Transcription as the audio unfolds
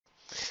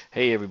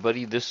Hey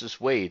everybody, this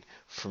is Wade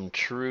from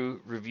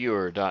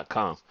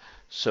TrueReviewer.com.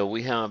 So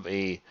we have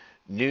a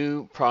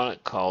new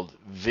product called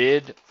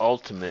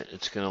VidUltimate.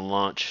 It's going to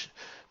launch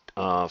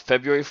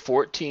February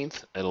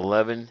 14th at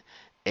 11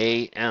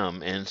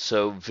 a.m. And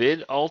so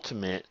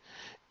VidUltimate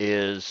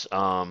is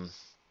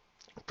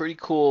pretty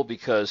cool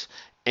because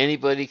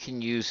anybody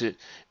can use it.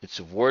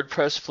 It's a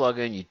WordPress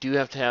plugin. You do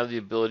have to have the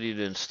ability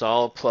to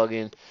install a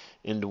plugin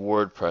into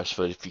WordPress,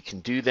 but if you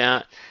can do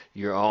that,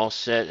 you're all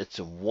set. It's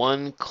a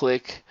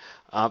one-click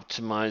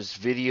optimized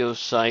video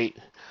site.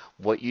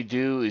 What you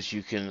do is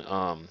you can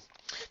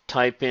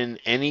type in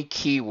any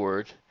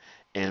keyword,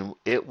 and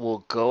it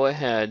will go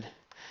ahead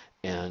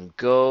and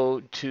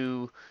go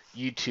to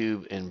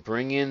YouTube and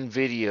bring in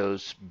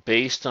videos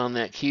based on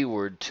that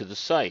keyword to the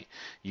site.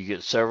 You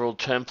get several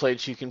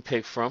templates you can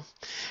pick from,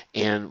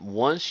 and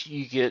once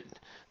you get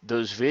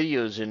those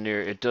videos in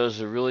there, it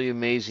does a really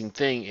amazing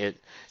thing. It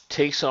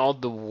takes all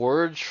the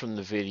words from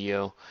the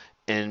video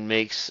and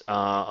makes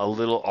a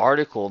little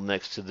article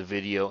next to the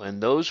video,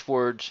 and those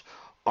words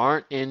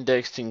aren't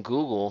indexed in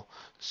Google,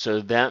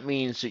 so that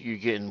means that you're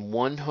getting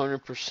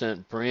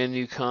 100% brand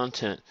new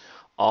content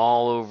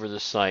all over the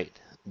site.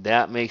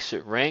 That makes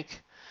it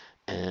rank,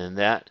 and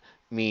that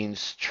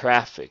means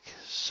traffic.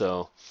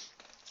 So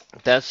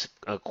that's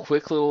a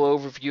quick little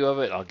overview of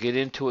it. I'll get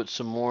into it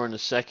some more in a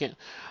second.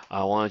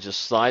 I want to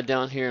just slide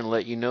down here and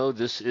let you know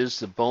this is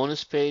the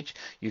bonus page.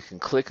 You can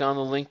click on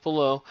the link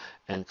below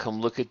and come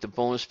look at the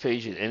bonus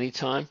page at any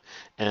time,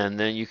 and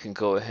then you can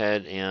go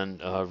ahead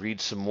and read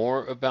some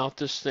more about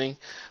this thing.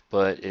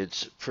 But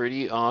it's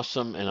pretty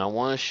awesome, and I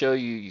want to show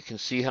you. You can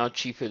see how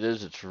cheap it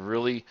is. It's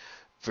really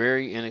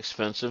very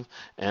inexpensive,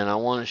 and I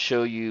want to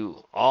show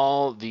you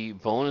all the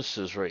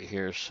bonuses right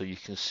here so you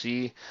can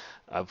see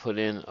I put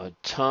in a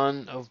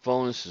ton of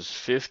bonuses,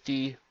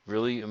 50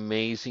 really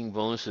amazing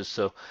bonuses.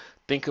 So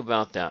think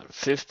about that.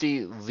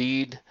 50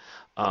 lead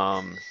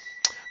um,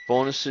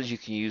 bonuses you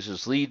can use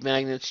as lead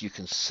magnets. You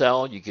can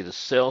sell. You get a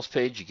sales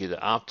page. You get an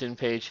opt-in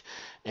page.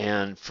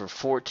 And for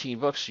 14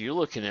 bucks, you're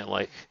looking at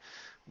like,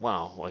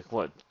 wow, like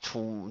what,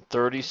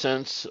 30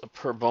 cents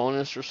per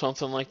bonus or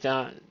something like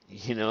that,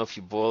 if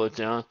you boil it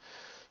down.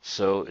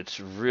 So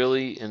it's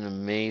really an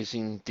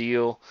amazing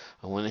deal.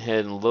 I went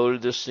ahead and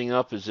loaded this thing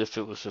up as if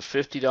it was a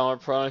 $50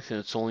 product,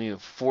 and it's only a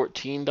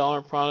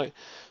 $14 product.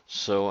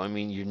 So, I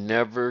mean, you're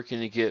never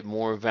going to get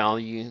more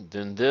value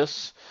than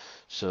this.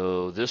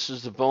 So this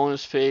is the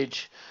bonus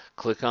page.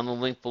 Click on the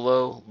link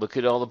below. Look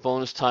at all the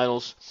bonus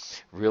titles.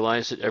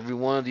 Realize that every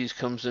one of these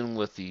comes in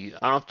with the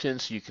opt-in,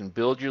 so you can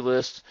build your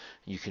list.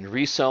 You can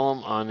resell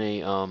them on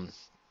a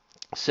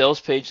sales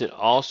page that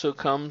also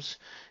comes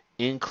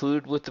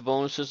include with the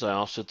bonuses. I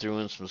also threw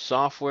in some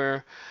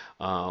software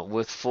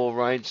with full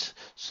rights,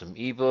 some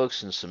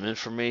ebooks, and some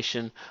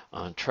information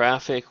on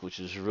traffic, which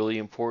is really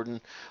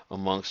important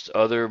amongst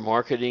other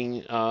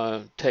marketing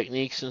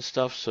techniques and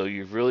stuff. So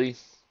you really,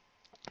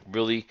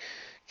 really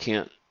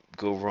can't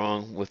go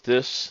wrong with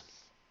this.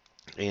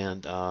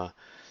 And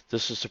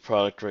this is the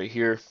product right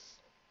here.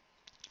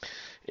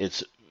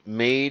 It's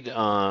made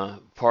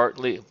part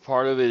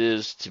of it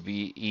is to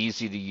be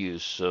easy to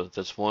use. So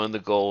that's one of the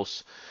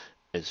goals.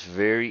 It's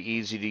very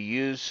easy to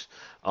use.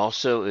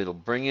 Also, it'll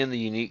bring in the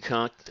unique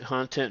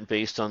content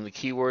based on the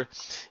keyword.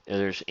 And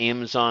there's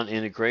Amazon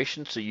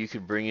integration, so you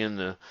could bring in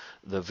the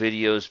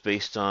videos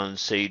based on,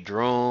 say,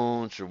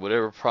 drones or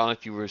whatever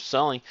product you were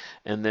selling,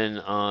 and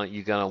then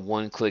you got a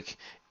one-click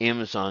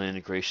Amazon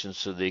integration,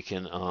 so they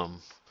can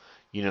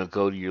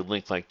go to your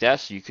link like that,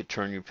 so you could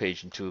turn your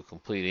page into a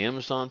complete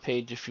Amazon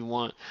page if you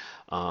want.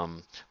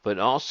 But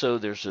also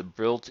there's a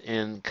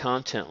built-in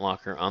content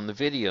locker on the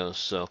videos,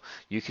 so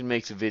you can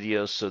make the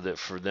videos so that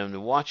for them to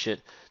watch it,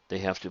 they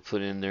have to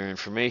put in their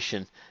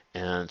information,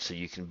 and so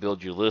you can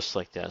build your list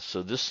like that.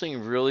 So this thing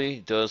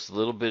really does a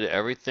little bit of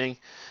everything.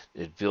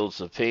 It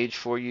builds a page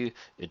for you.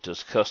 It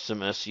does custom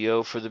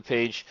SEO for the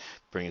page,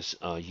 brings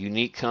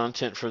unique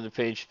content for the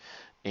page,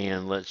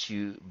 and lets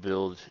you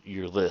build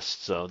your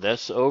list. So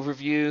that's the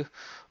overview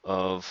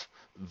of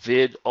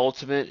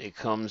VidUltimate. It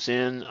comes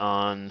in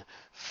on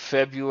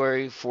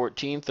February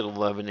 14th at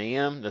 11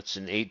 a.m. That's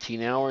in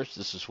 18 hours.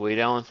 This is Wade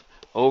Allen.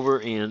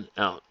 Over and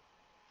out.